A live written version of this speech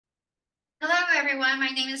everyone. My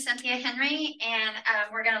name is Cynthia Henry, and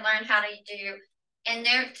we're going to learn how to do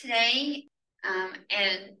Endnote today.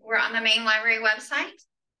 And we're on the main library website.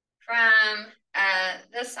 From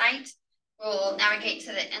this site, we'll navigate to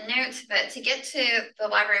the Endnote, but to get to the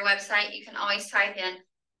library website, you can always type in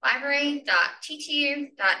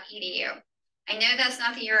library.ttu.edu. I know that's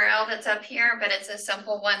not the URL that's up here, but it's a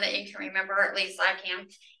simple one that you can remember, at least I can.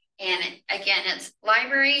 And again, it's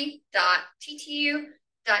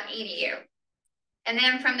library.ttu.edu. And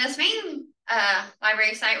then from this main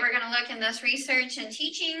library site, we're going to look in this research and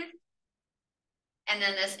teaching, and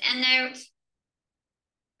then this Endnote,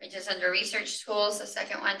 which is under research tools, the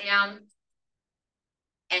second one down.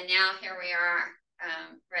 And now here we are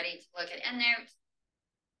ready to look at Endnote.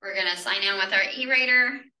 We're going to sign in with our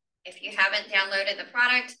e-reader. If you haven't downloaded the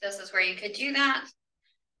product, this is where you could do that.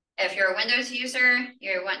 If you're a Windows user,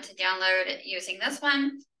 you want to download it using this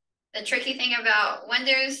one. The tricky thing about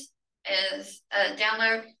Windows is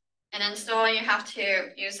download and install. You have to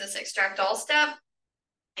use this extract all step.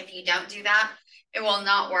 If you don't do that, it will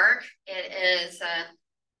not work. It is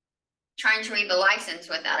trying to read the license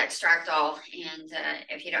with that extract all. And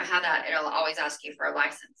if you don't have that, it'll always ask you for a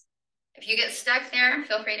license. If you get stuck there,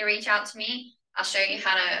 feel free to reach out to me. I'll show you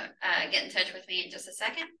how to get in touch with me in just a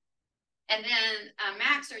second. And then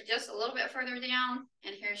Macs are just a little bit further down,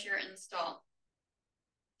 and here's your install.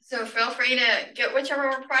 So feel free to get whichever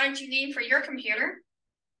product you need for your computer.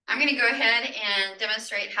 I'm going to go ahead and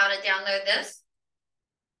demonstrate how to download this.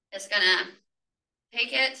 It's going to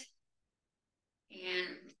take it,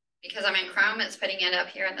 and because I'm in Chrome, it's putting it up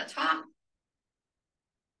here at the top.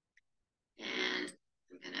 And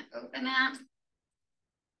I'm going to open that.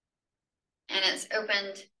 And it's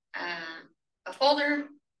opened a folder.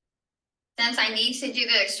 Since I need to do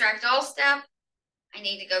the extract all step, I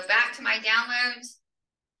need to go back to my downloads,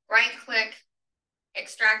 right click,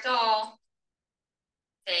 extract all,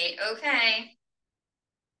 say okay.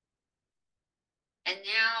 And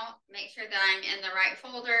now make sure that I'm in the right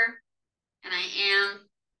folder, and I am.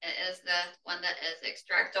 It is the one that is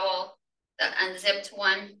extract all, the unzipped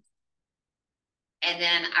one. And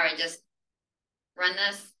then I would just run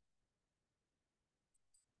this.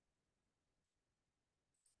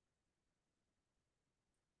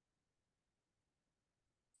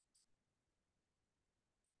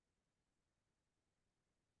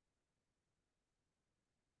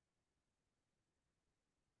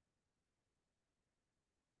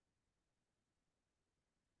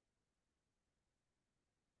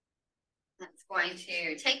 It's going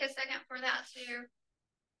to take a second for that to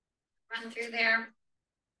run through there.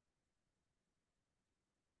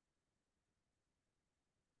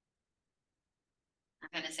 I'm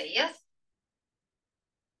going to say yes.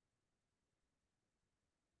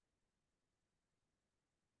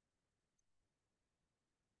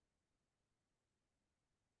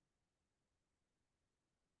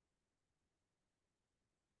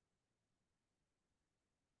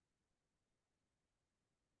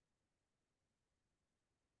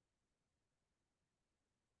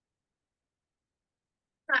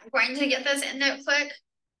 I'm going to get this Endnote click.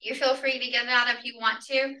 You feel free to get that if you want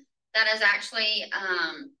to. That is actually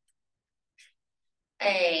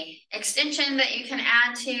a extension that you can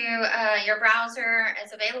add to your browser.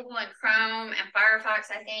 It's available in Chrome and Firefox,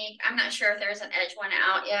 I think. I'm not sure if there's an Edge one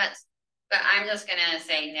out yet, but I'm just going to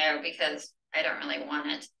say no because I don't really want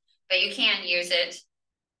it. But you can use it.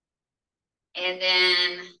 And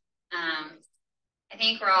then I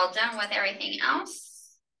think we're all done with everything else.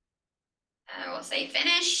 We'll say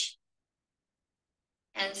finish.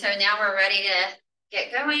 And so now we're ready to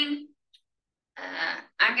get going.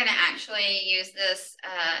 I'm going to actually use this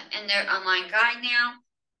Endnote online guide now.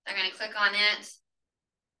 I'm going to click on it,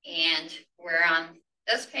 and we're on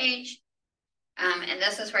this page. And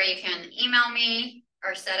this is where you can email me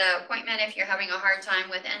or set an appointment if you're having a hard time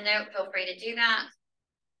with Endnote. Feel free to do that.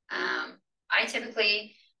 I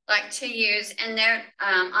typically like to use Endnote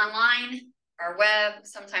online or web.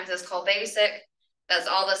 Sometimes it's called basic. That's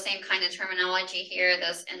all the same kind of terminology here,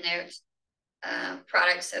 this Endnote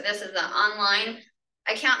product. So this is the online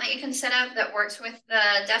account that you can set up that works with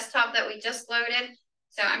the desktop that we just loaded.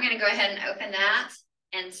 So I'm going to go ahead and open that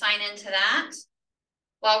and sign into that.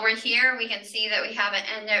 While we're here, we can see that we have an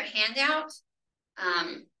Endnote handout.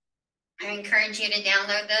 I encourage you to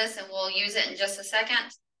download this, and we'll use it in just a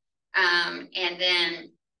second. And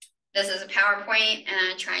then this is a PowerPoint, and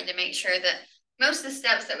I'm trying to make sure that most of the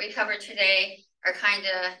steps that we covered today are kind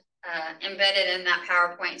of embedded in that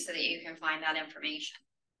PowerPoint so that you can find that information.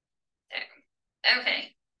 So,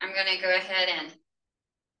 okay, I'm going to go ahead and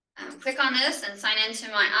click on this and sign into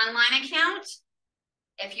my online account.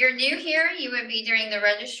 If you're new here, you would be doing the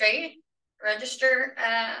registration register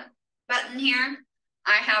button here.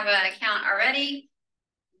 I have an account already.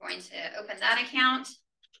 I'm going to open that account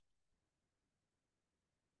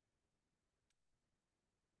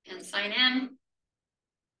and sign in.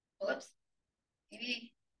 Whoops,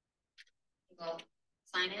 maybe we'll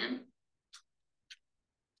sign in.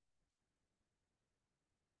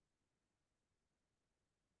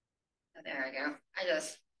 Oh, there I go. I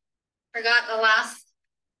just forgot the last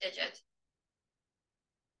digit.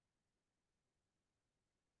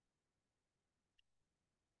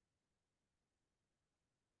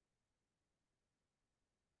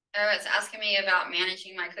 Oh, it's asking me about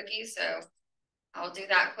managing my cookies, so I'll do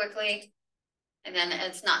that quickly. And then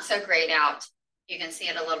it's not so grayed out. You can see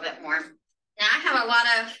it a little bit more. Now I have a lot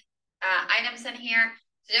of items in here,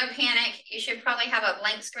 so don't panic. You should probably have a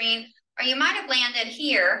blank screen, or you might have landed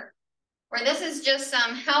here, where this is just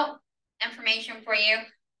some help information for you.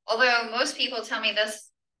 Although most people tell me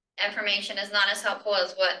this information is not as helpful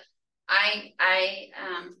as what I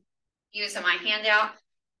use in my handout.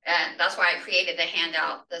 And that's why I created the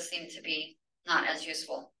handout. This seemed to be not as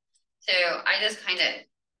useful. So I just kind of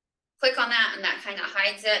click on that and that kind of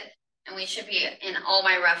hides it. And we should be in all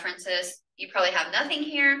my references. You probably have nothing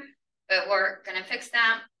here, but we're going to fix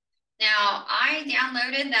that. Now I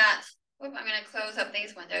downloaded that. Whoop, I'm going to close up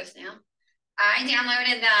these windows now. I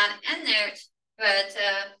downloaded that EndNote, but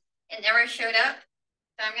it never showed up.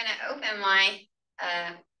 So I'm going to open my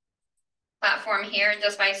platform here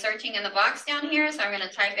just by searching in the box down here. So I'm going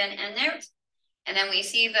to type in EndNote, and then we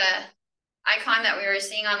see the icon that we were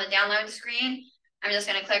seeing on the download screen. I'm just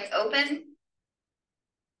going to click open.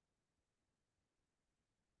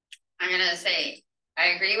 I'm going to say, I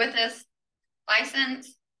agree with this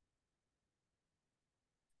license.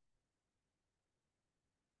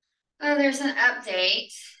 Oh, there's an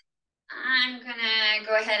update. I'm going to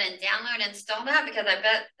go ahead and download and install that because I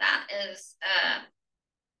bet that is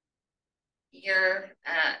your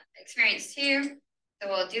experience too. So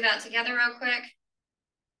we'll do that together real quick.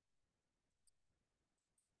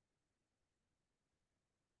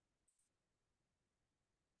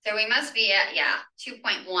 So we must be at,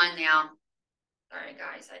 2.1 now. Sorry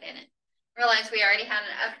guys, I didn't realize we already had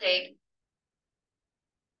an update.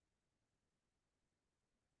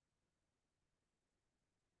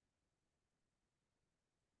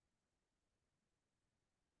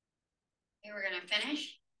 Okay, we're gonna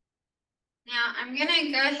finish. Now I'm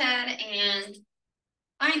gonna go ahead and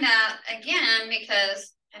find that again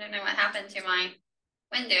because I don't know what happened to my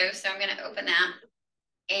window. So I'm gonna open that.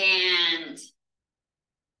 And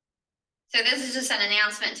so this is just an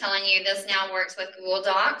announcement telling you this now works with Google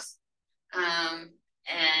Docs.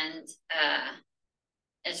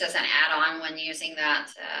 It's just an add-on when using that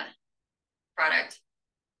product.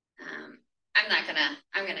 I'm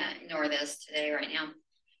gonna ignore this today right now.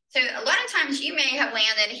 So a lot of times you may have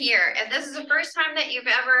landed here. If this is the first time that you've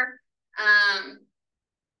ever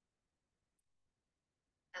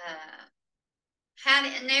had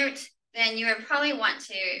EndNote, then you would probably want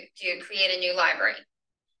to create a new library.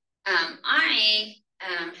 I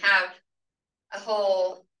have a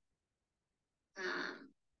whole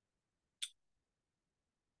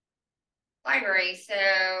library,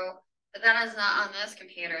 but that is not on this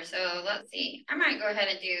computer. So let's see. I might go ahead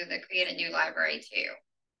and do the create a new library too.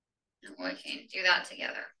 And we can do that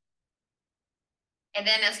together. And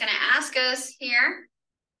then it's going to ask us here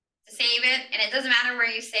to save it. And it doesn't matter where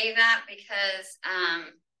you save that because,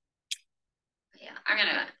 I'm going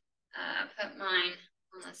to put mine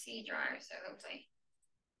on the C drive. So hopefully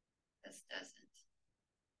this doesn't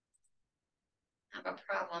have a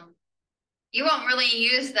problem. You won't really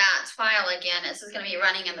use that file again. It's just going to be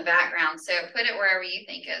running in the background. So put it wherever you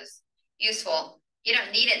think is useful. You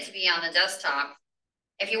don't need it to be on the desktop.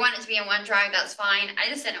 If you want it to be in OneDrive, that's fine. I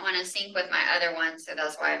just didn't want to sync with my other one, so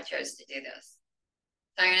that's why I chose to do this.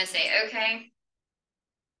 So I'm going to say, okay.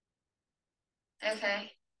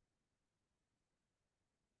 Okay.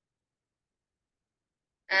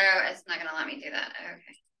 Oh, it's not going to let me do that.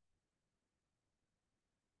 Okay.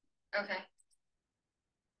 Okay.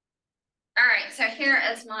 All right, so here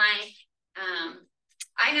is my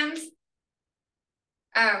items.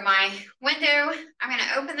 My window. I'm going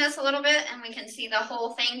to open this a little bit and we can see the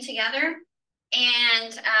whole thing together.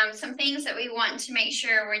 And some things that we want to make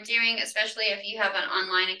sure we're doing, especially if you have an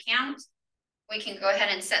online account, we can go ahead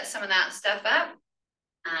and set some of that stuff up.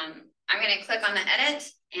 I'm going to click on the edit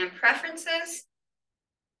and preferences.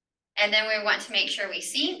 And then we want to make sure we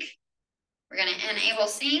sync. We're going to enable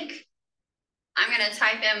sync. I'm going to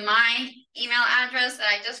type in my email address that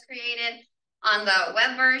I just created on the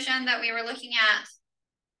web version that we were looking at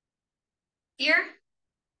here.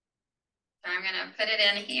 So I'm going to put it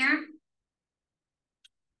in here.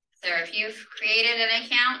 So if you've created an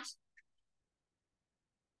account,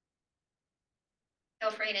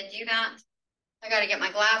 feel free to do that. I got to get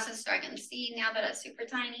my glasses so I can see now that it's super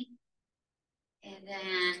tiny. And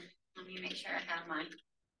then let me make sure I have my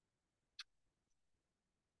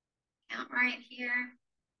account right here.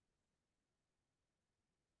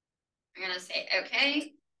 I'm going to say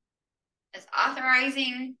okay. It's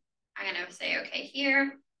authorizing. I'm going to say okay here.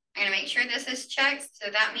 I'm going to make sure this is checked.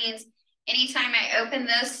 So that means anytime I open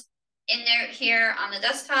this Endnote here on the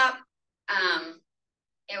desktop,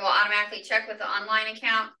 it will automatically check with the online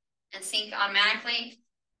account and sync automatically.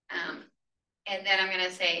 And then I'm going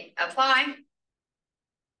to say apply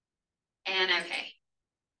and okay.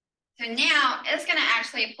 So now it's going to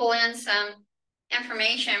actually pull in some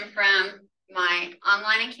information from my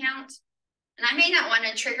online account. And I may not want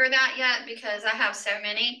to trigger that yet because I have so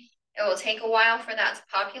many. It will take a while for that to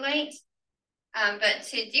populate. But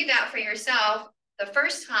to do that for yourself, the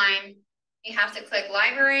first time you have to click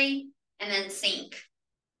library and then sync.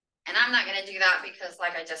 And I'm not going to do that because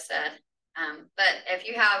like I just said, but if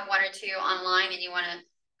you have one or two online and you want to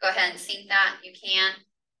go ahead and sync that, you can.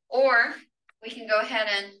 Or we can go ahead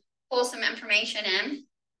and pull some information in.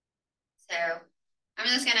 So I'm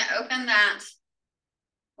just going to open that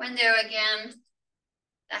window again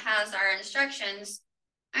that has our instructions.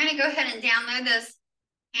 I'm going to go ahead and download this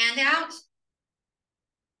handout.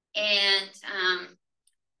 And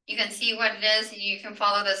you can see what it is and you can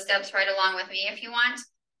follow the steps right along with me if you want.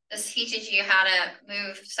 This teaches you how to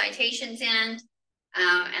move citations in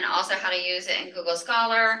and also how to use it in Google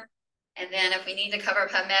Scholar. And then if we need to cover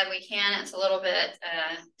PubMed, we can. It's a little bit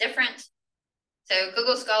different. So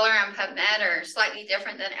Google Scholar and PubMed are slightly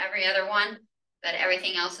different than every other one, but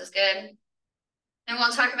everything else is good. Then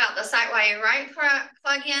we'll talk about the Cite While You Write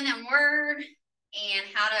plugin in Word and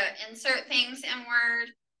how to insert things in Word.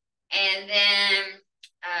 And then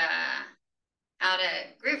how to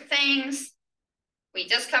group things. We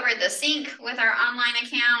just covered the sync with our online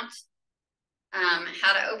account,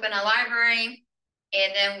 how to open a library,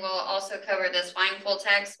 and then we'll also cover this find full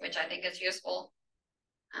text, which I think is useful.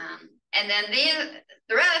 And then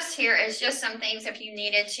the rest here is just some things if you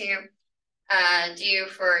needed to do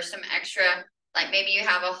for some extra, like maybe you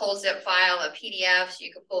have a whole zip file of PDFs,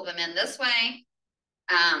 you could pull them in this way.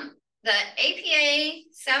 The APA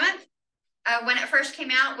 7th, when it first came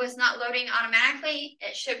out, was not loading automatically.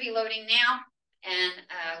 It should be loading now,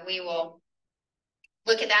 and we will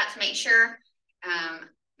look at that to make sure,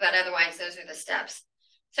 but otherwise those are the steps.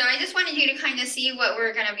 So I just wanted you to kind of see what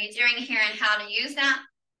we're going to be doing here and how to use that.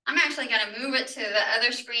 I'm actually going to move it to the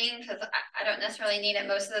other screen because I don't necessarily need it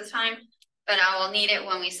most of the time, but I will need it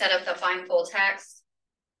when we set up the find full text.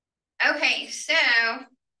 Okay, so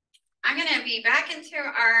I'm going to be back into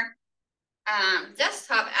our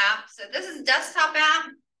desktop app. So this is desktop app,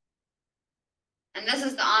 and this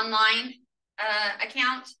is the online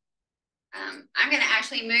account. I'm going to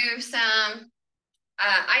actually move some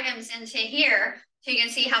items into here so you can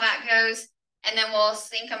see how that goes, and then we'll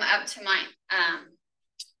sync them up to my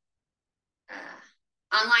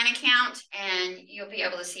online account, and you'll be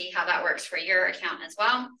able to see how that works for your account as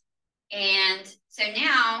well. And so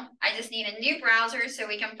now I just need a new browser so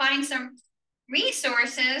we can find some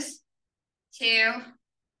resources to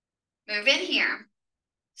move in here.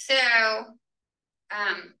 So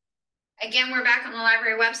again, we're back on the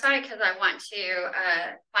library website because I want to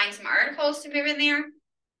find some articles to move in there.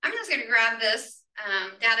 I'm just going to grab this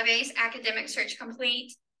database, Academic Search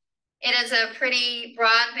Complete. It is a pretty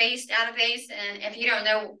broad-based database, and if you don't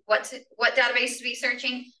know what database to be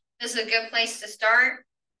searching, this is a good place to start.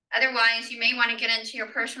 Otherwise, you may want to get into your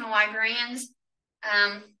personal librarian's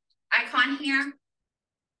icon here,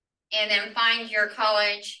 and then find your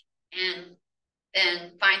college, and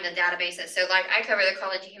then find the databases. So like I cover the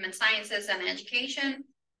College of Human Sciences and Education.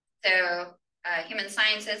 So Human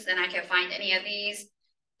Sciences, then I can find any of these.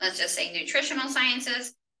 Let's just say Nutritional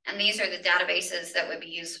Sciences. And these are the databases that would be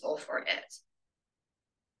useful for it.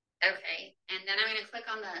 Okay, and then I'm going to click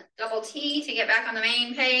on the double T to get back on the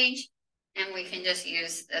main page. And we can just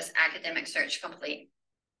use this Academic Search Complete.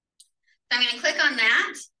 So I'm going to click on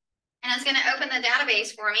that. And it's going to open the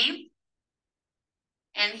database for me.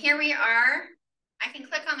 And here we are. I can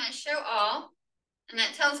click on the Show All. And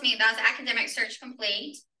that tells me that's Academic Search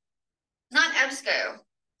Complete, not EBSCO.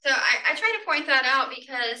 So I try to point that out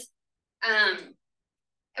because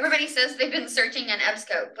everybody says they've been searching in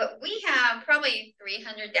EBSCO, but we have probably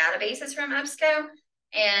 300 databases from EBSCO,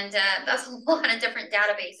 and that's a lot of different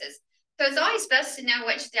databases. So it's always best to know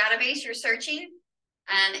which database you're searching,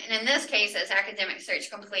 and in this case, it's Academic Search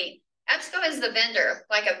Complete. EBSCO is the vendor,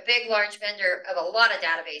 like a big, large vendor of a lot of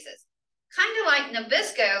databases. kind of like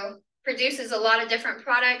Nabisco produces a lot of different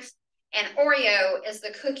products, and Oreo is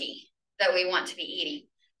the cookie that we want to be eating.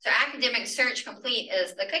 So Academic Search Complete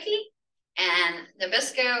is the cookie, and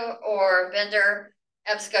Nabisco or vendor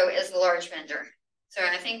EBSCO is the large vendor. So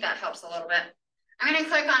I think that helps a little bit. I'm going to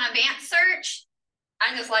click on Advanced Search.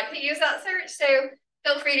 I just like to use that search, so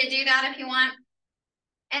feel free to do that if you want.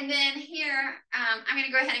 And then here, I'm going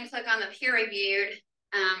to go ahead and click on the peer reviewed,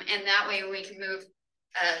 and that way we can move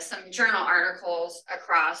some journal articles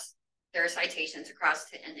across their citations across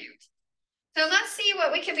to Endnote. So let's see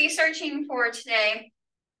what we could be searching for today.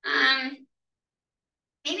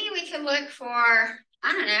 Maybe we could look for,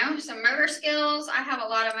 I don't know, some motor skills. I have a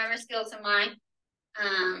lot of motor skills in my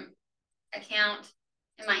account,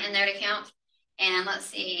 in my Endnote account. And let's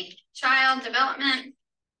see, child development.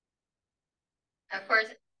 Of course,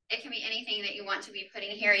 it can be anything that you want to be putting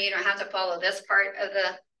here. You don't have to follow this part of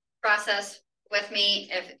the process with me.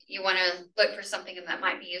 If you want to look for something that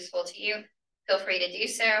might be useful to you, feel free to do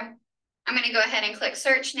so. I'm going to go ahead and click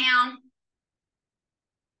search now.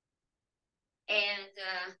 And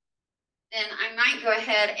then I might go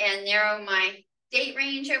ahead and narrow my date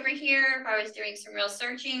range over here. If I was doing some real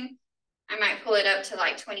searching, I might pull it up to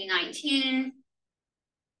like 2019.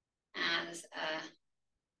 As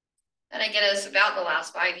that I get us about the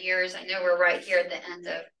last 5 years. I know we're right here at the end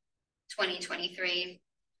of 2023.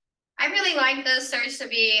 I really like this search to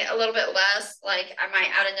be a little bit less, like I might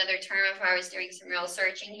add another term if I was doing some real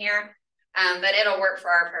searching here, but it'll work for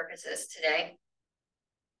our purposes today.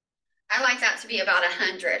 I like that to be about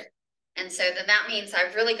 100. And so then that means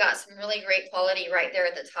I've really got some really great quality right there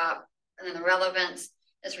at the top. And then the relevance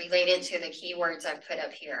is related to the keywords I've put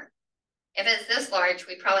up here. If it's this large,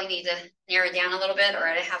 we probably need to narrow it down a little bit, or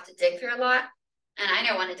I'd have to dig through a lot. And I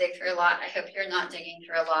don't want to dig through a lot. I hope you're not digging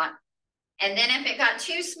through a lot. And then if it got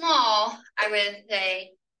too small, I would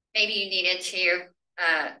say maybe you needed to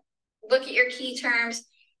look at your key terms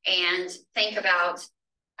and think about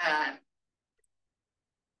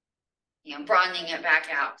broadening it back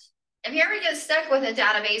out. If you ever get stuck with a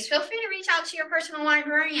database, feel free to reach out to your personal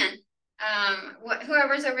librarian,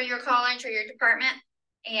 whoever's over your college or your department.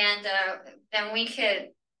 And then we could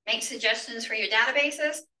make suggestions for your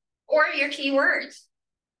databases or your keywords.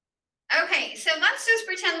 Okay, so let's just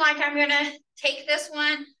pretend like I'm going to take this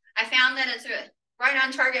one. I found that it's right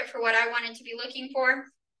on target for what I wanted to be looking for.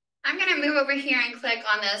 I'm going to move over here and click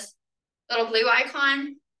on this little blue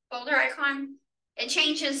icon, folder icon. It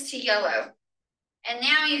changes to yellow. And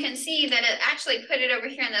now you can see that it actually put it over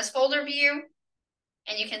here in this folder view.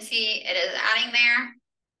 And you can see it is adding there.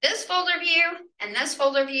 This folder view and this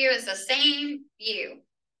folder view is the same view.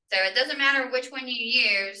 So it doesn't matter which one you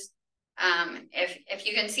use. If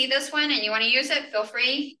you can see this one and you want to use it, feel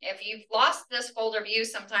free. If you've lost this folder view,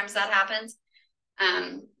 sometimes that happens,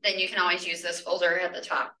 then you can always use this folder at the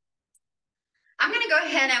top. I'm going to go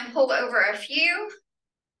ahead and pull over a few.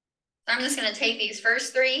 So I'm just going to take these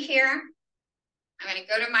first 3 here. I'm going to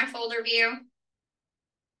go to my folder view.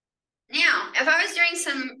 Now, if I was doing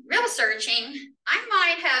some real searching, I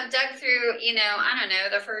might have dug through, I don't know,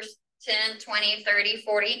 the first 10, 20, 30,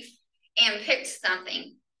 40, and picked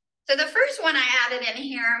something. So the first one I added in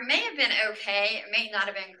here may have been okay. It may not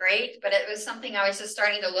have been great, but it was something I was just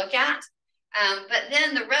starting to look at. But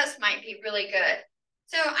then the rest might be really good.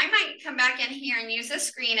 So I might come back in here and use this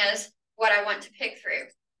screen as what I want to pick through.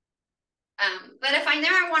 But if I know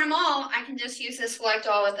I want them all, I can just use this select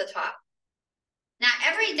all at the top. Now,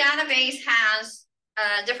 every database has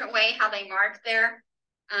a different way how they mark their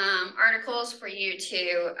articles for you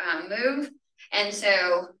to move. And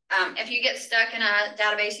so if you get stuck in a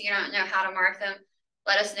database and you don't know how to mark them,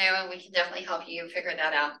 let us know and we can definitely help you figure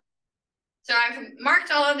that out. So I've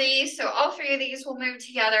marked all of these. So all 3 of these will move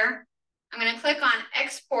together. I'm going to click on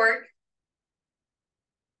Export.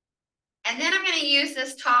 And then I'm going to use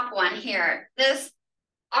this top one here. This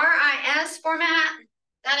RIS format,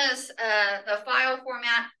 that is the file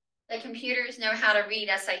format that computers know how to read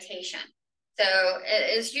a citation. So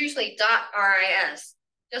it is usually .ris,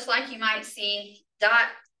 just like you might see .doc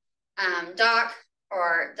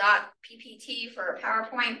or .ppt for a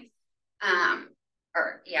PowerPoint.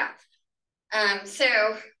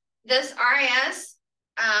 So this RIS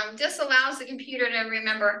just allows the computer to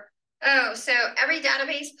remember, oh, so every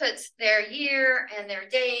database puts their year and their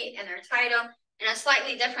date and their title in a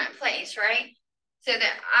slightly different place, right? So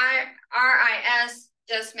that RIS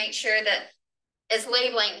just makes sure that it's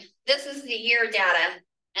labeling, this is the year data.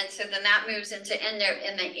 And so then that moves into Endnote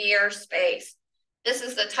in the year space. This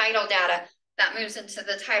is the title data that moves into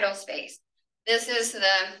the title space. This is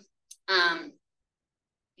the,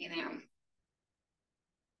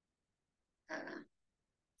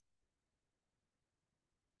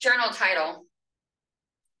 journal title.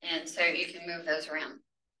 And so you can move those around.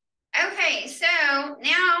 Okay, so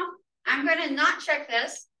now I'm going to not check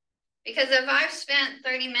this, because if I've spent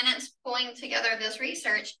 30 minutes pulling together this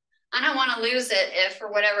research, I don't want to lose it if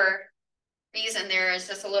for whatever reason there is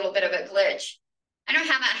just a little bit of a glitch. I don't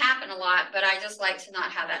have that happen a lot, but I just like to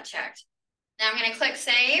not have that checked. Now I'm going to click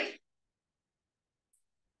save.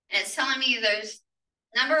 And it's telling me there's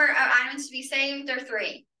number of items to be saved, there are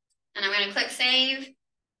 3. And I'm going to click save.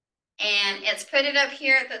 And it's put it up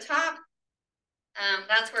here at the top.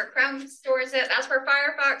 That's where Chrome stores it. That's where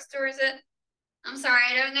Firefox stores it. I'm sorry,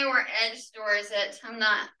 I don't know where Edge stores it.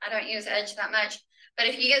 I don't use Edge that much. But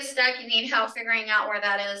if you get stuck, you need help figuring out where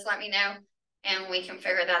that is, let me know, and we can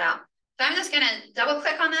figure that out. So I'm just going to double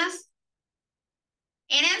click on this.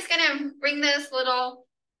 And it's going to bring this little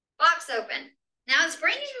box open. Now it's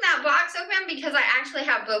bringing that box open because I actually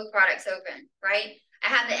have both products open, right? I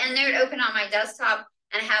have the Endnote open on my desktop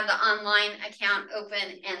and I have the online account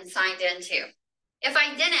open and signed in too. If I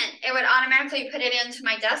didn't, it would automatically put it into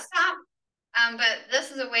my desktop, but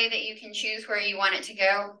this is a way that you can choose where you want it to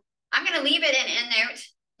go. I'm going to leave it in Endnote,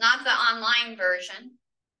 not the online version,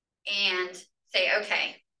 and say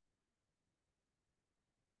okay.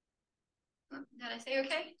 Did I say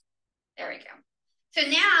okay? There we go. So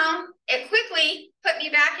now it quickly put me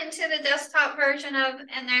back into the desktop version of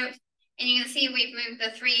Endnote, and you can see we've moved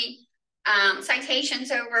the 3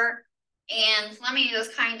 citations over. And let me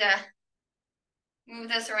just kind of move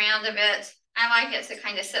this around a bit. I like it to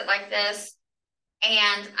kind of sit like this.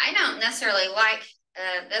 And I don't necessarily like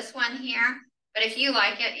this one here, but if you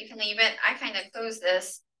like it, you can leave it. I kind of close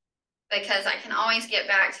this because I can always get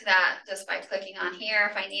back to that just by clicking on here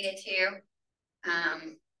if I needed to.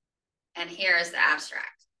 And here is the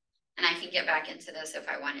abstract. And I can get back into this if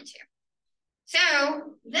I wanted to.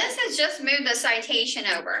 So this has just moved the citation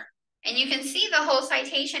over. And you can see the whole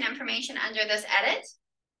citation information under this edit.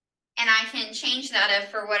 And I can change that if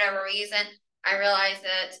for whatever reason I realize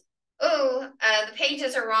that, the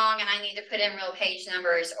pages are wrong and I need to put in real page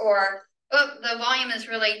numbers, or, the volume is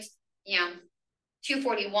really,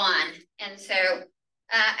 241. And so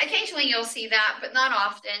occasionally you'll see that, but not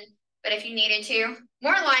often. But if you needed to,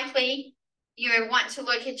 more likely you would want to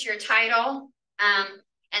look at your title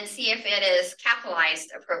and see if it is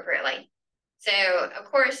capitalized appropriately. So of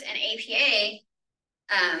course in APA,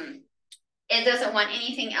 it doesn't want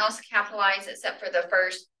anything else capitalized except for the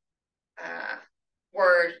first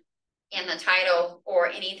word in the title or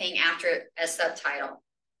anything after a subtitle.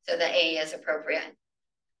 So the A is appropriate.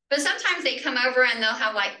 But sometimes they come over and they'll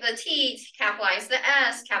have like the T capitalized, the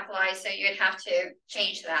S capitalized, so you'd have to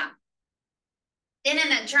change that. Then in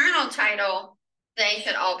the journal title, they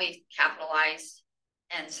should all be capitalized.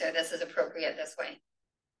 And so this is appropriate this way.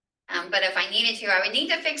 But if I needed to, I would need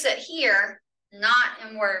to fix it here, not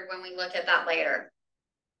in Word when we look at that later.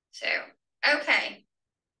 So, okay.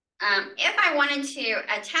 If I wanted to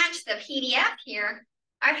attach the PDF here,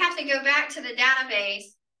 I'd have to go back to the database.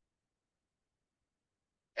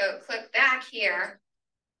 Go click back here.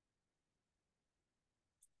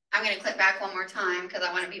 I'm going to click back one more time because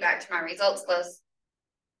I want to be back to my results list.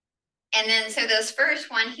 And then, so this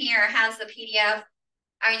first one here has the PDF.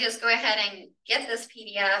 I would just go ahead and get this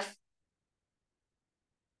PDF,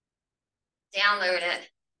 download it,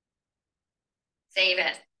 save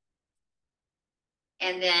it.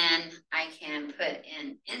 And then I can put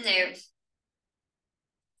in Endnote.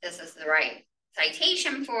 This is the right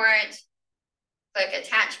citation for it. Click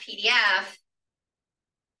attach PDF,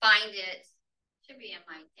 find it. Should be in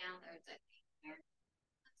my downloads, I think. Here.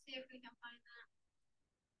 Let's see if we can find that.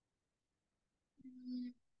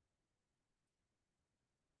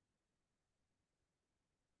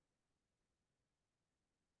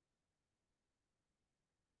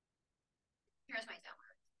 Here's my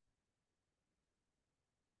download.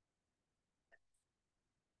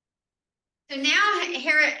 So now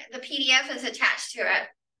here the PDF is attached to it.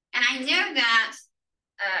 And I know that,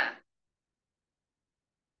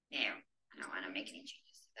 no, I don't want to make any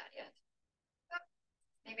changes to that yet. Oh,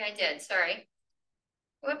 maybe I did, sorry.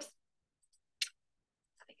 Whoops.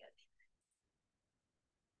 That'd be good.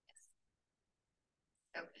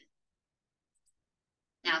 Yes. Open.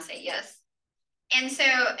 Now say yes. And so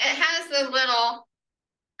it has the little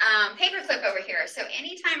paperclip over here. So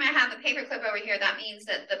anytime I have the paperclip over here, that means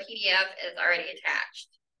that the PDF is already attached.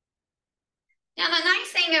 Now, the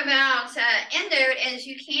nice thing about Endnote is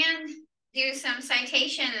you can do some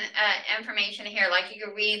citation information here, like you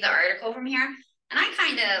can read the article from here. And I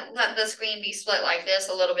kind of let the screen be split like this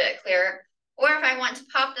a little bit clearer. Or if I want to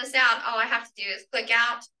pop this out, all I have to do is click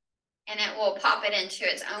out and it will pop it into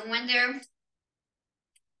its own window.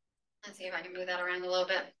 Let's see if I can move that around a little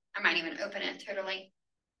bit. I might even open it totally.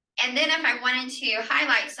 And then if I wanted to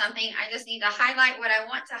highlight something, I just need to highlight what I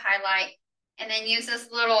want to highlight and then use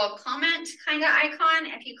this little comment kind of icon.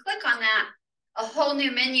 If you click on that, a whole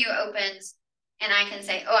new menu opens and I can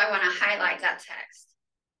say, oh, I want to highlight that text.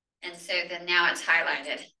 And so then now it's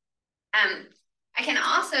highlighted. I can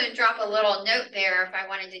also drop a little note there if I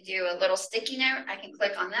wanted to do a little sticky note. I can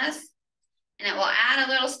click on this and it will add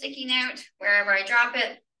a little sticky note wherever I drop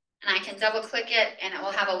it. And I can double click it and it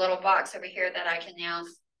will have a little box over here that I can now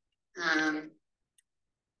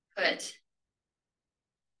put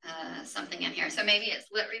something in here. So maybe it's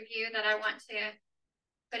lit review that I want to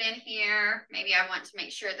put in here. Maybe I want to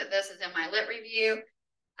make sure that this is in my lit review.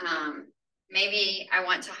 Maybe I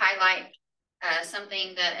want to highlight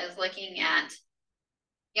something that is looking at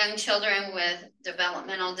young children with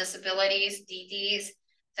developmental disabilities, DDs.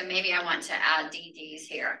 So maybe I want to add DDs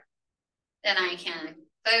here. Then I can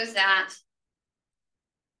close that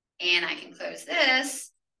and I can close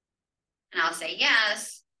this and I'll say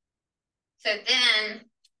yes. So then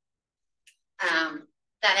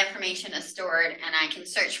that information is stored and I can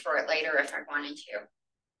search for it later if I wanted to.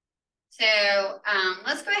 So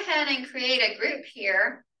let's go ahead and create a group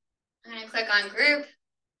here. I'm going to click on group,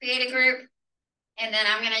 create a group, and then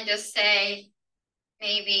I'm going to just say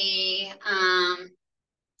maybe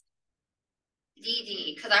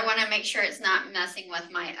DD, because I want to make sure it's not messing with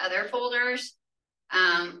my other folders.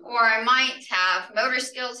 Or I might have motor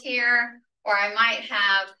skills here, or I might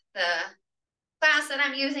have the class that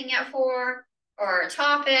I'm using it for, or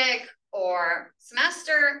topic, or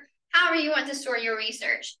semester, however you want to store your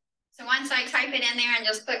research. So once I type it in there and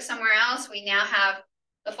just click somewhere else, we now have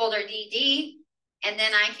the folder DD, and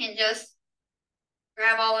then I can just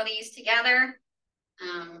grab all of these together.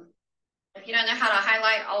 If you don't know how to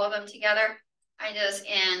highlight all of them together, I just,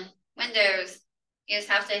 in Windows, you just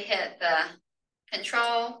have to hit the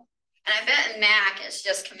Control, and I bet in Mac it's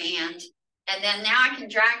just Command. And then now I can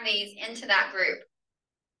drag these into that group.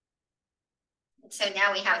 So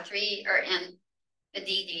now we have three are in the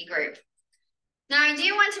DD group. Now I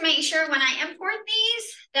do want to make sure when I import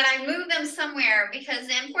these that I move them somewhere, because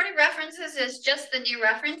the imported references is just the new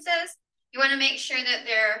references. You want to make sure that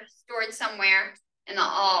they're stored somewhere in the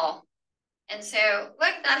all. And so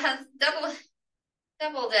look, that has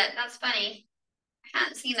doubled it. That's funny. I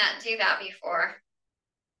hadn't seen that do that before.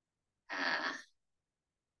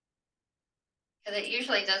 Because it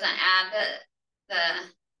usually doesn't add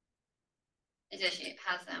it just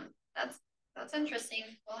has them. That's interesting.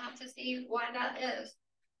 We'll have to see why that is.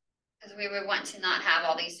 Because we would want to not have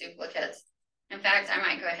all these duplicates. In fact, I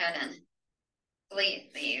might go ahead and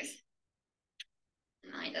delete these.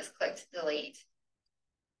 And I just clicked delete.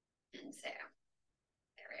 And so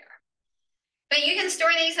there we are. But you can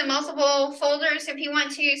store these in multiple folders if you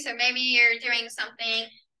want to. So maybe you're doing something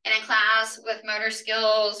in a class with motor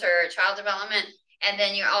skills or child development, and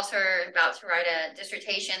then you also are about to write a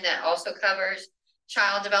dissertation that also covers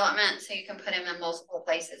child development, so you can put them in multiple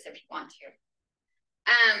places if you want to.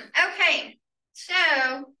 Okay,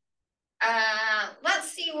 so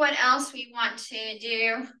let's see what else we want to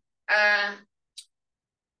do.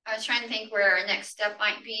 I was trying to think where our next step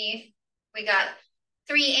might be. We got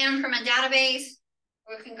 3 in from a database.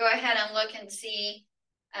 We can go ahead and look and see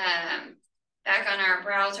back on our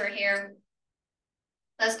browser here.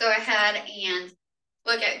 Let's go ahead and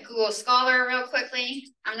look at Google Scholar real quickly.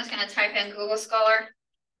 I'm just going to type in Google Scholar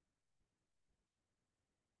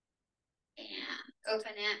and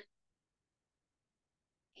open it.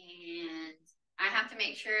 And I have to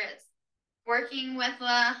make sure it's working with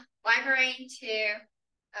the library to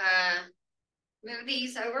move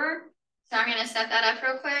these over. So I'm going to set that up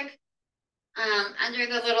real quick. Under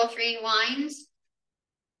the little 3 lines,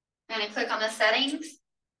 I'm going to click on the settings.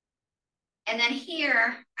 And then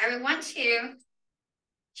here, I would want to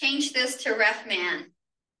change this to RefMan.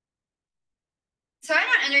 So I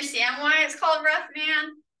don't understand why it's called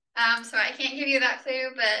RefMan. So I can't give you that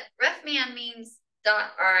clue, but RefMan means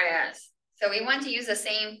 .ris. So we want to use the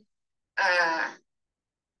same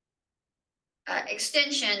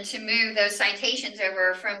extension to move those citations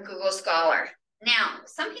over from Google Scholar. Now,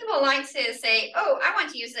 some people like to say, oh, I want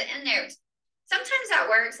to use the EndNote. Sometimes that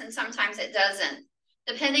works and sometimes it doesn't.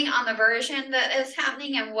 Depending on the version that is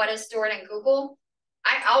happening and what is stored in Google,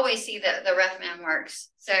 I always see that the RefMan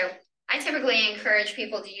works. So I typically encourage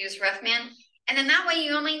people to use RefMan. And then that way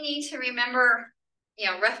you only need to remember,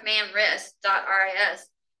 RefMan ris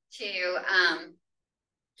to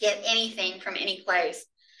get anything from any place.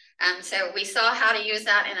 So we saw how to use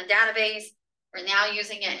that in a database. We're now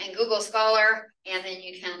using it in Google Scholar, and then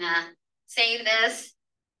you can save this.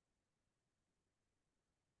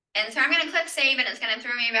 And so I'm going to click save, and it's going to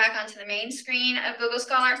throw me back onto the main screen of Google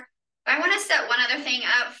Scholar. But I want to set one other thing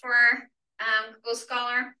up for Google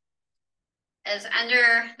Scholar. Is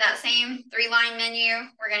under that same 3-line menu,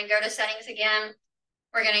 we're going to go to settings again.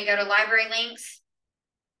 We're going to go to library links.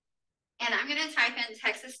 And I'm going to type in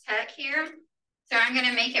Texas Tech here. So I'm going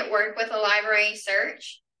to make it work with a library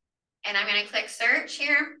search. And I'm going to click search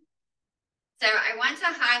here. So I want to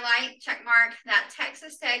highlight, check mark that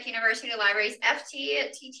Texas Tech University Libraries FT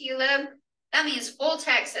at TTUlib. That means full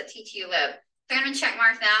text at TTUlib. So I'm going to check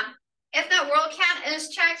mark that. If that WorldCat is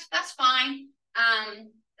checked, that's fine.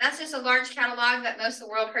 That's just a large catalog that most of the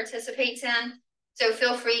world participates in. So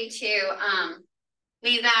feel free to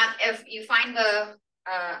leave that. If you find a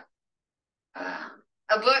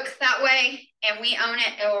book that way and we own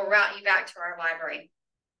it, it will route you back to our library.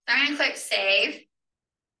 So I'm going to click save.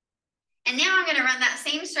 And now I'm going to run that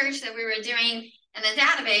same search that we were doing in the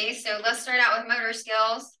database. So let's start out with motor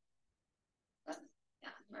skills.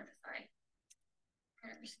 Motor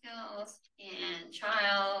skills and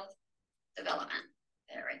child development.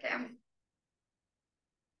 There we go.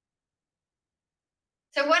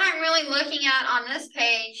 So what I'm really looking at on this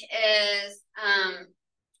page is,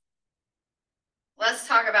 let's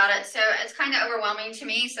talk about it. So it's kind of overwhelming to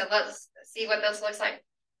me. So let's see what this looks like.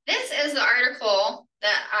 This is the article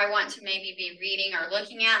that I want to maybe be reading or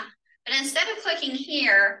looking at. But instead of clicking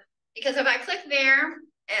here, because if I click there,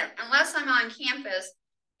 unless I'm on campus,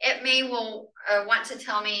 it may want to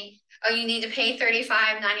tell me, oh, you need to pay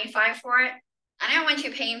 $35.95 for it. I don't want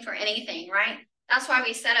you paying for anything, right? That's why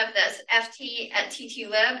we set up this FT at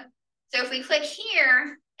TTUlib. So if we click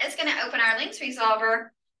here, it's going to open our links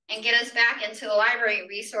resolver and get us back into the library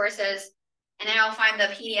resources, and it'll find the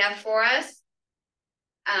PDF for us.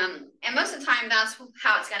 And most of the time, that's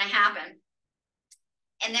how it's going to happen.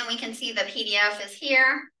 And then we can see the PDF is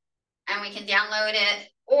here, and we can download it.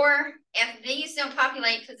 Or if these don't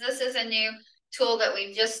populate, because this is a new tool that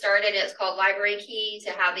we've just started, it's called Library Key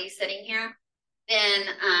to have these sitting here, then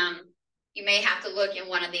you may have to look in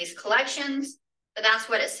one of these collections. But that's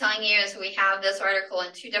what it's telling you, is we have this article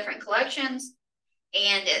in 2 different collections,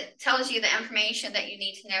 and it tells you the information that you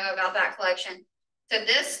need to know about that collection. So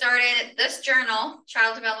this journal,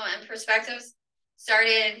 Child Development Perspectives,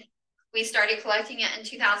 we started collecting it in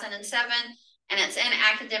 2007, and it's in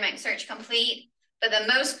Academic Search Complete, but the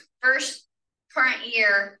first current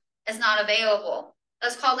year is not available.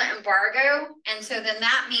 That's called an embargo, and so then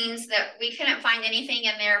that means that we couldn't find anything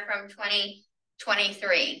in there from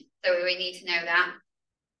 2023, so we need to know that.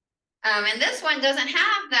 And this one doesn't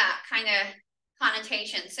have that kind of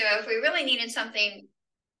connotation, so if we really needed something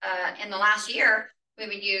in the last year, we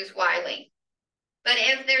would use Wiley. But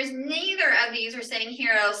if there's neither of these are sitting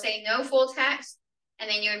here, it'll say no full text, and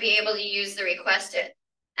then you would be able to use the request it.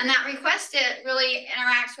 And that request it really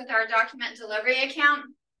interacts with our document delivery account.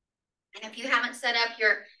 And if you haven't set up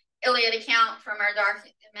your Iliad account from our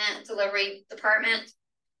document delivery department,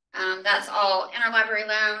 that's all interlibrary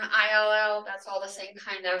loan, ILL, that's all the same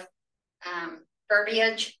kind of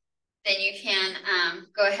verbiage, then you can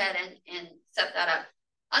go ahead and set that up.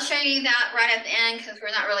 I'll show you that right at the end, because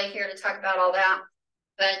we're not really here to talk about all that,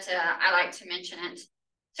 but I like to mention it.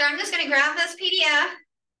 So I'm just going to grab this PDF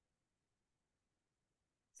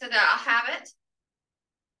so that I'll have it.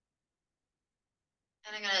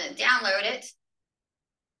 And I'm going to download it.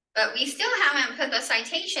 But we still haven't put the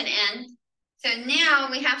citation in. So now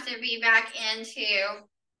we have to be back into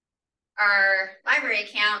our library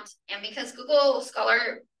account. And because Google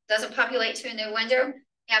Scholar doesn't populate to a new window,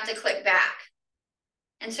 you have to click back.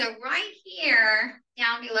 And so right here,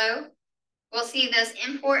 down below, we'll see this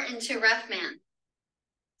import into RefMan.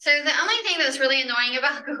 So the only thing that's really annoying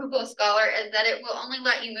about Google Scholar is that it will only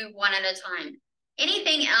let you move one at a time.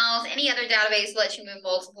 Anything else, any other database lets you move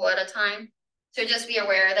multiple at a time. So just be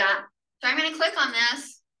aware of that. So I'm going to click on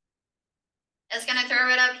this. It's going to throw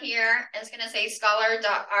it up here. It's going to say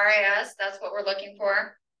scholar.ris. That's what we're looking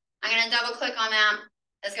for. I'm going to double click on that.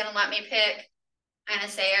 It's going to let me pick. I'm going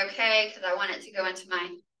to say okay, because I want it to go into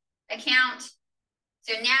my account.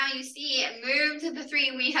 So now you see it moved to the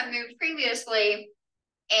 3 we have moved previously,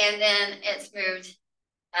 and then it's moved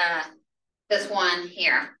this one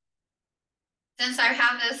here. Since I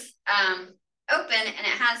have this open and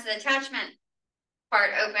it has the attachment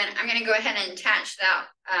part open, I'm going to go ahead and attach that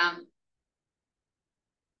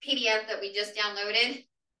PDF that we just downloaded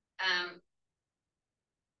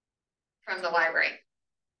from the library.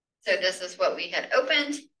 So this is what we had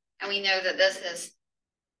opened, and we know that this is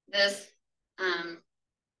this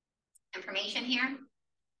information here.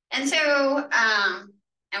 And so,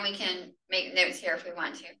 and we can make notes here if we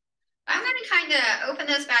want to. I'm going to kind of open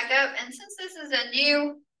this back up, and since this is a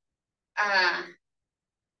new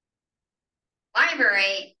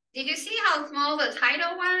library, did you see how small the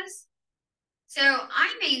title was? So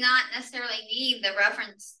I may not necessarily need the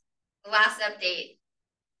reference, the last update,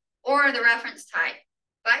 or the reference type,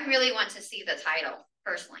 but I really want to see the title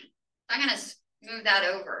personally. So I'm going to move that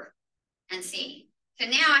over and see. So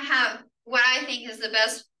now I have what I think is the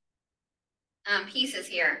best pieces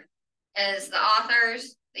here is the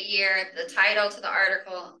authors, the year, the title to the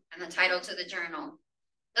article, and the title to the journal.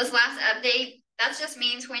 This last update, that just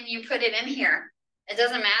means when you put it in here. It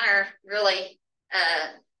doesn't matter really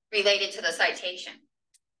related to the citation.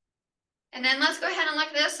 And then let's go ahead and look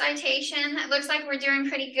at this citation. It looks like we're doing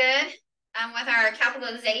pretty good with our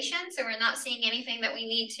capitalization, so we're not seeing anything that we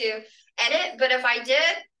need to edit. But if I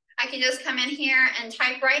did, I can just come in here and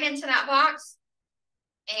type right into that box.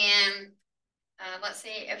 And let's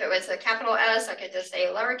see, if it was a capital S, I could just say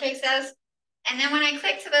lowercase s. And then when I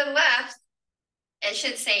click to the left, it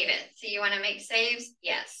should save it. So you want to make saves?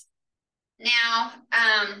 Yes. Now,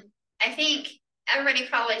 I think everybody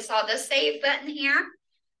probably saw this save button here.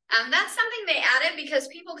 That's something they added because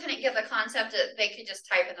people couldn't get the concept that they could just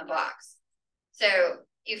type in the box. So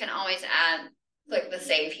you can always click the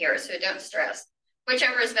save here, so don't stress.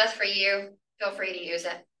 Whichever is best for you, feel free to use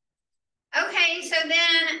it. Okay, so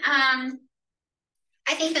then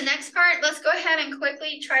I think the next part, let's go ahead and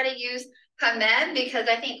quickly try to use PubMed because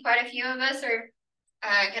I think quite a few of us are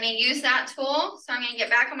going to use that tool. So I'm going to get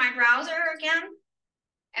back on my browser again,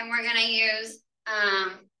 and we're going to use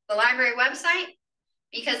the library website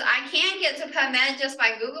because I can get to PubMed just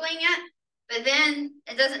by Googling it, but then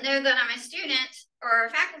it doesn't know that I'm a student or a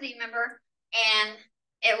faculty member, and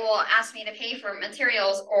it will ask me to pay for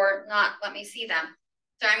materials or not let me see them.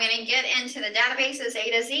 So I'm going to get into the databases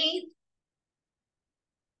A to Z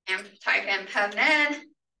and type in PubMed,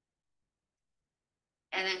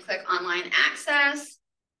 and then click online access,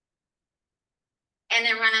 and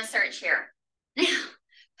then run a search here. Now,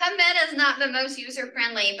 PubMed is not the most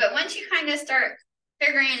user-friendly, but once you kind of start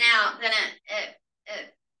figuring it out, then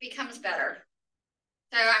it becomes better.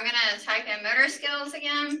 So I'm going to type in motor skills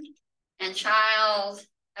again and child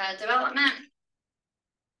development.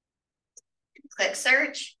 Click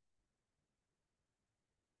search.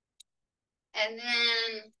 And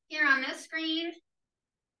then here on this screen,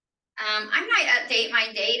 I might update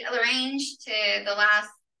my date range to the last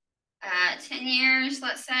 10 years,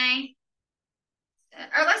 let's say.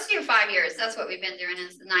 Or let's do 5 years. That's what we've been doing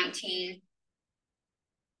is the 19.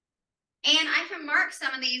 And I can mark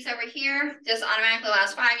some of these over here, just automatically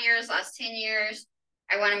last 5 years, last 10 years.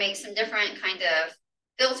 I want to make some different kind of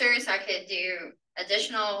filters. I could do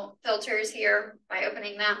additional filters here by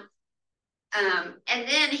opening them. And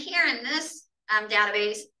then here in this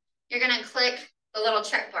database, you're going to click the little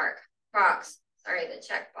check box. Sorry, the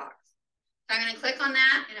check box. So I'm going to click on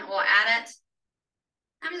that and it will add it.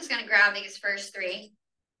 I'm just going to grab these first 3.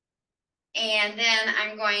 And then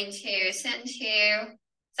I'm going to send to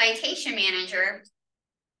Citation Manager.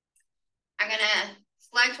 I'm going to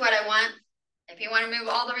select what I want. If you want to move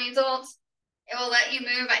all the results, it will let you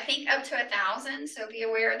move, I think, up to 1,000. So be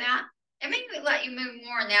aware of that. It may let you move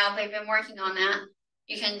more now. They've been working on that.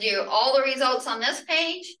 You can do all the results on this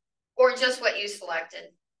page or just what you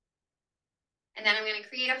selected. And then I'm going to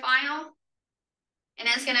create a file. And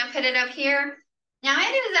it's going to put it up here. Now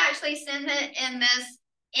it is actually send it in this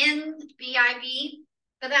NBIB,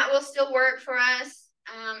 but that will still work for us.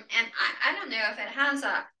 And I don't know if it has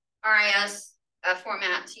a RIS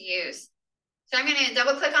format to use. So I'm going to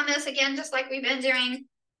double click on this again, just like we've been doing.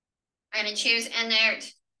 I'm going to choose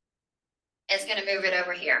EndNote. It's going to move it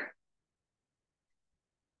over here.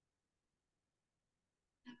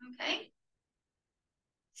 Okay.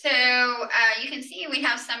 So you can see we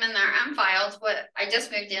have some in our unfiled. What I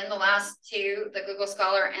just moved in the last 2, the Google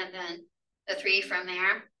Scholar, and then the 3 from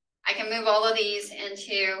there. I can move all of these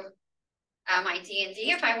into my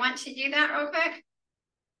D&D if I want to do that real quick.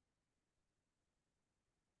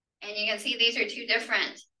 And you can see these are 2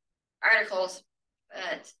 different articles,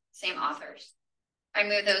 but same authors. If I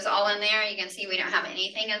move those all in there, you can see we don't have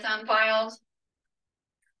anything as unfiled.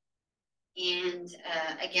 And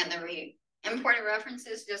again, the imported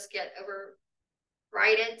references just get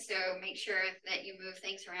overwritten, so make sure that you move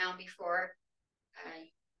things around before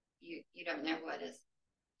you don't know what is,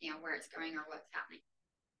 where it's going or what's happening.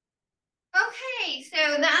 Okay,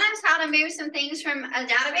 so that is how to move some things from a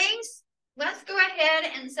database. Let's go ahead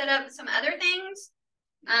and set up some other things.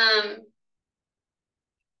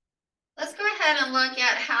 Let's go ahead and look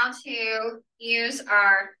at how to use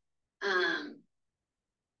our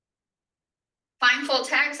find full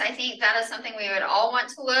text. I think that is something we would all want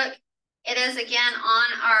to look. It is again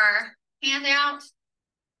on our handout.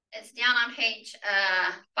 It's down on page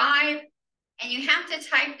 5, and you have to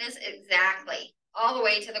type this exactly all the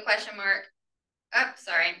way to the question mark. Oh,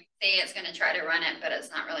 sorry. See, it's going to try to run it, but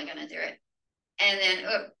it's not really going to do it. And then,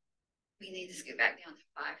 oh, we need to scoot back down to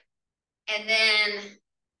 5. And then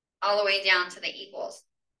all the way down to the equals.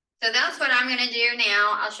 So that's what I'm going to do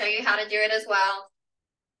now. I'll show you how to do it as well.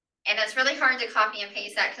 And it's really hard to copy and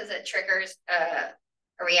paste that because it triggers a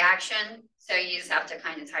reaction. So you just have to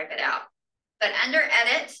kind of type it out. But under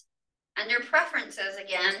Edit, under Preferences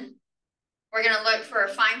again, we're going to look for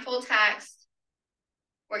Find Full Text.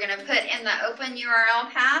 We're going to put in the open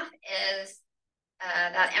URL path is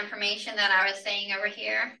that information that I was saying over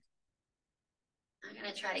here. I'm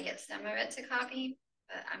going to try to get some of it to copy,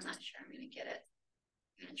 but I'm not sure I'm going to get it.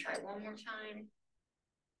 I'm going to try one more time.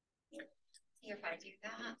 See if I do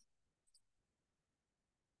that.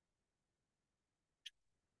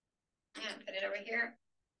 I'm going to put it over here.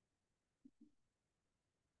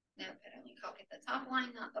 Nope, it only copied the top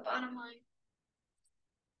line, not the bottom line.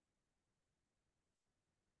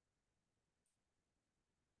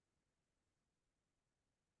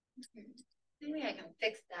 Maybe I can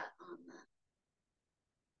fix that on the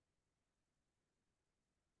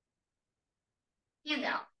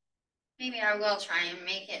handout. Maybe I will try and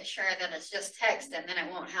make it sure that it's just text and then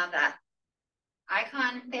it won't have that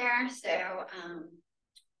icon there. So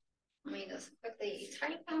let me just quickly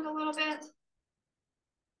type that a little bit.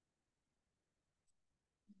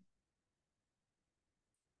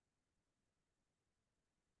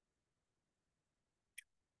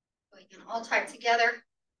 We can all type together.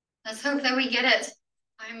 Let's hope that we get it.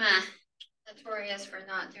 I'm notorious for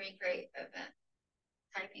not doing great at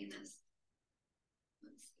typing this.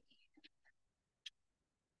 Let's see.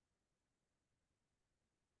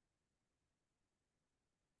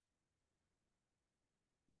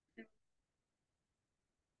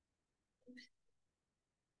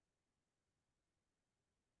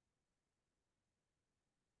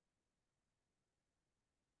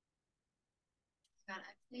 Got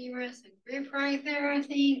Activus and group right there, I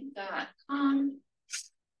think, .com.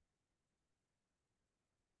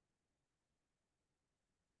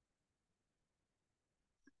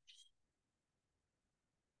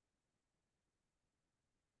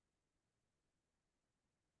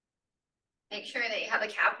 Make sure that you have the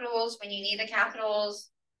capitals when you need the capitals.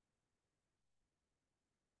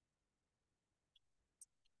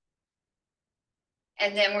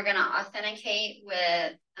 And then we're going to authenticate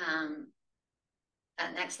with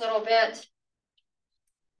that next little bit.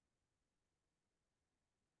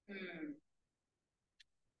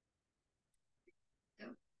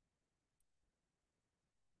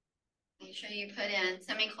 Make sure you put in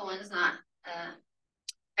semicolons, not,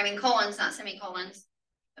 colons, not semicolons.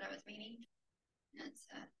 What I was meaning. That's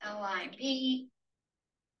LIB.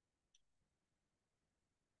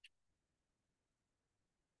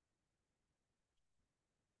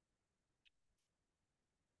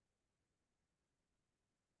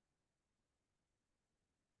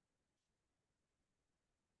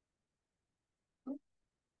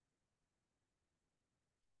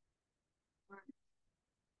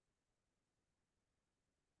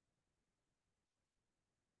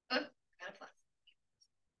 Oh, got a plus.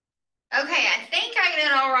 Okay, I think I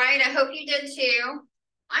did all right. I hope you did too.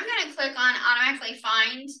 I'm going to click on automatically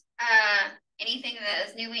find anything that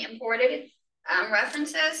is newly imported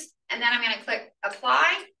references, and then I'm going to click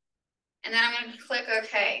apply, and then I'm going to click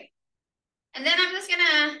OK. And then I'm just going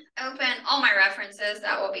to open all my references.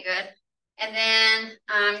 That will be good. And then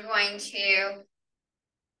I'm going to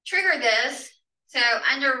trigger this. So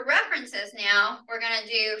under references now, we're going to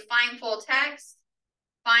do find full text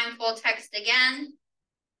again.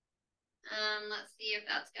 Let's see if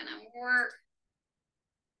that's going to work.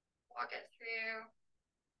 Walk it through.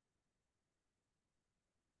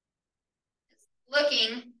 It's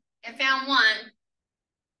looking. It found one.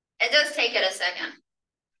 It does take it a second.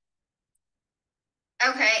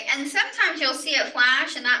 Okay, and sometimes you'll see it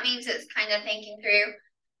flash, and that means it's kind of thinking through.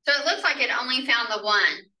 So it looks like it only found the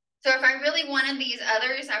one. So if I really wanted these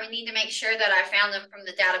others, I would need to make sure that I found them from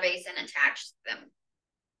the database and attached them.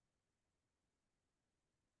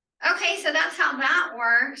 Okay, so that's how that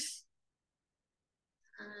works.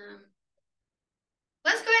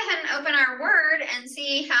 Let's go ahead and open our Word and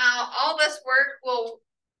see how all this work will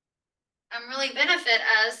really benefit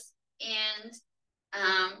us in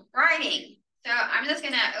writing. So I'm just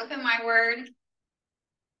going to open my Word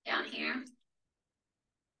down here.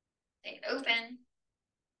 Say open.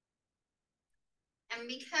 And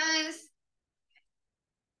because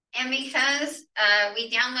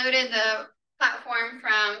we downloaded the platform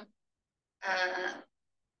from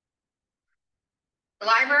the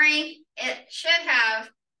library, it should have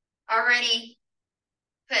already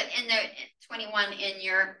put Endnote 21 in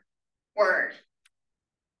your Word.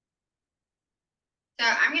 So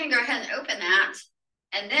I'm going to go ahead and open that.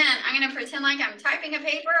 And then I'm going to pretend like I'm typing a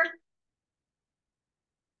paper.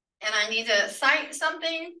 And I need to cite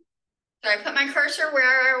something. So I put my cursor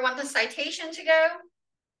where I want the citation to go.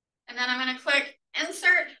 And then I'm going to click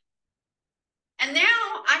Insert. And now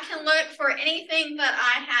I can look for anything that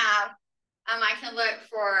I have. I can look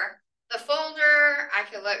for the folder. I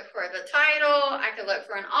could look for the title. I could look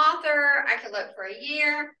for an author. I could look for a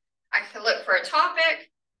year. I could look for a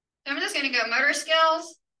topic. So I'm just going to go motor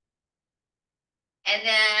skills. And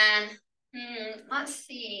then, let's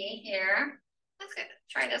see here. Let's go,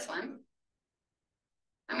 try this one.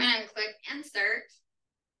 I'm going to click Insert.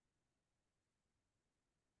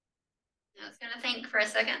 Now it's going to think for a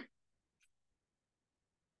second.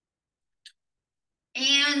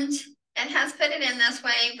 And it has put it in this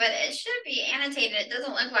way, but it should be annotated. It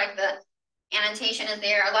doesn't look like the annotation is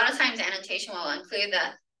there. A lot of times annotation will include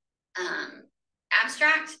the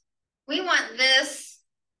abstract. We want this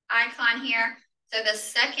icon here. So the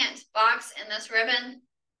second box in this ribbon,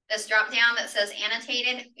 this drop down that says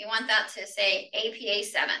annotated, we want that to say APA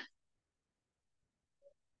 7th.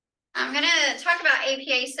 I'm going to talk about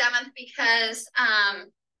APA 7th because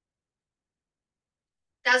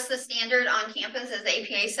that's the standard on campus is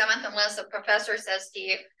APA 7th unless a professor says to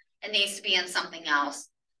you it needs to be in something else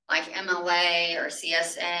like MLA or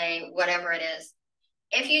CSA, whatever it is.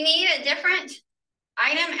 If you need a different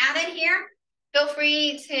item added here, feel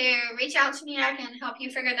free to reach out to me. I can help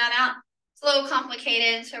you figure that out. It's a little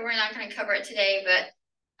complicated, so we're not going to cover it today,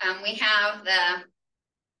 but we have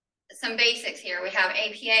some basics here. We have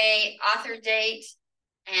APA, author date,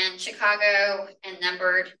 and Chicago, and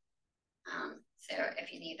numbered. So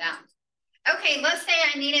if you need that. Okay, let's say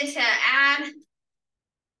I needed to add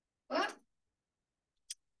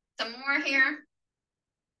some more here.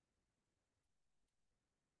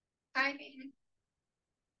 Typing.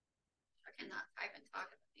 I cannot type and talk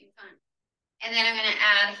at the same time. And then I'm going to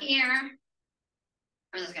add here.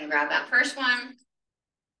 I'm just going to grab that first one.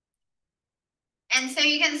 And so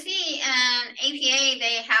you can see in APA,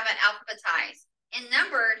 they have it alphabetized. In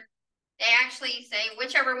numbered, they actually say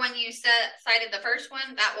whichever one you cited the first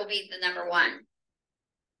one, that will be the number one.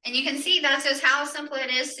 And you can see that's just how simple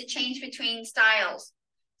it is to change between styles.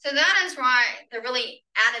 So that is why the really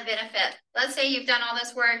added benefit. Let's say you've done all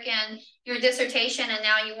this work in your dissertation and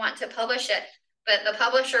now you want to publish it, but the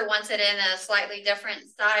publisher wants it in a slightly different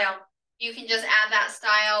style. You can just add that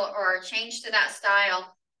style or change to that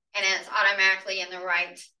style and it's automatically in the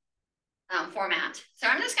right format. So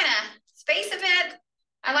I'm just going to space a bit.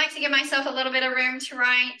 I like to give myself a little bit of room to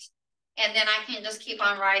write, and then I can just keep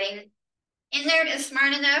on writing. Endnote is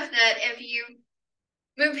smart enough that if you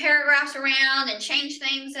move paragraphs around and change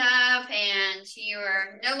things up and you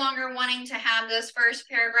are no longer wanting to have this first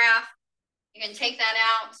paragraph, you can take that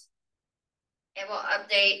out. It will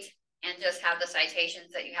update and just have the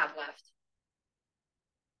citations that you have left.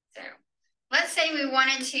 So let's say we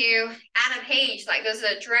wanted to add a page, like this is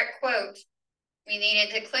a direct quote. We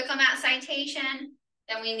needed to click on that citation.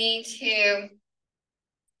 Then we need to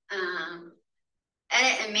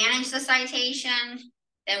edit and manage the citation.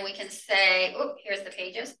 Then we can say, oh, here's the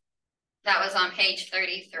pages. That was on page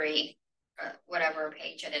 33, or whatever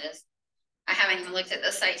page it is. I haven't even looked at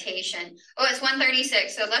the citation. Oh, it's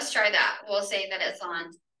 136, so let's try that. We'll say that it's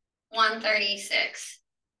on 136,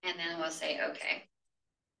 and then we'll say okay.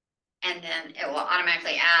 And then it will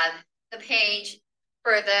automatically add the page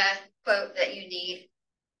for the quote that you need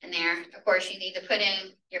in there. Of course, you need to put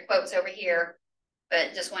in your quotes over here,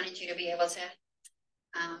 but just wanted you to be able to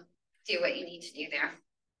do what you need to do there.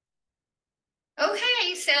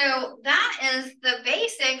 Okay, so that is the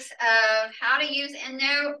basics of how to use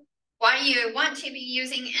Endnote, why you want to be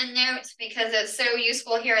using Endnote, because it's so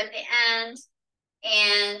useful here at the end,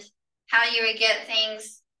 and how you would get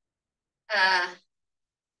things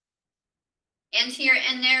into your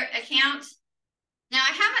Endnote account. Now,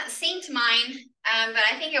 I haven't synced mine, but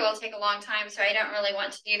I think it will take a long time, so I don't really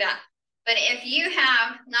want to do that. But if you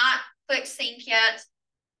have not clicked sync yet,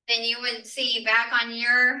 then you would see back on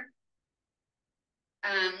your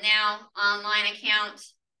now online account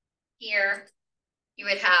here, you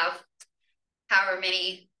would have however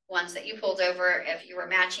many ones that you pulled over. If you were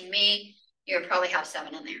matching me, you would probably have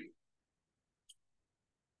 7 in there.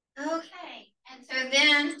 Okay, and so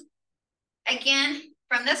then, again,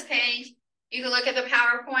 from this page, you can look at the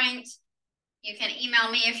PowerPoint. You can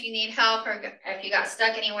email me if you need help or if you got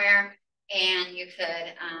stuck anywhere, and you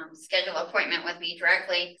could schedule an appointment with me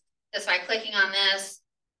directly just by clicking on this,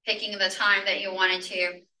 picking the time that you wanted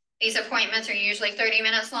to. These appointments are usually 30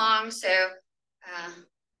 minutes long, so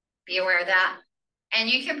be aware of that. And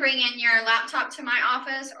you can bring in your laptop to my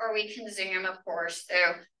office, or we can Zoom, of course. So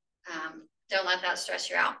don't let that stress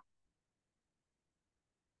you out.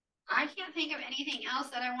 I can't think of anything else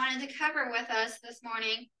that I wanted to cover with us this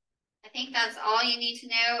morning. I think that's all you need to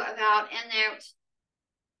know about Endnote,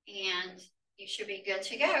 and you should be good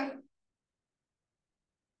to go.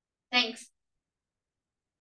 Thanks.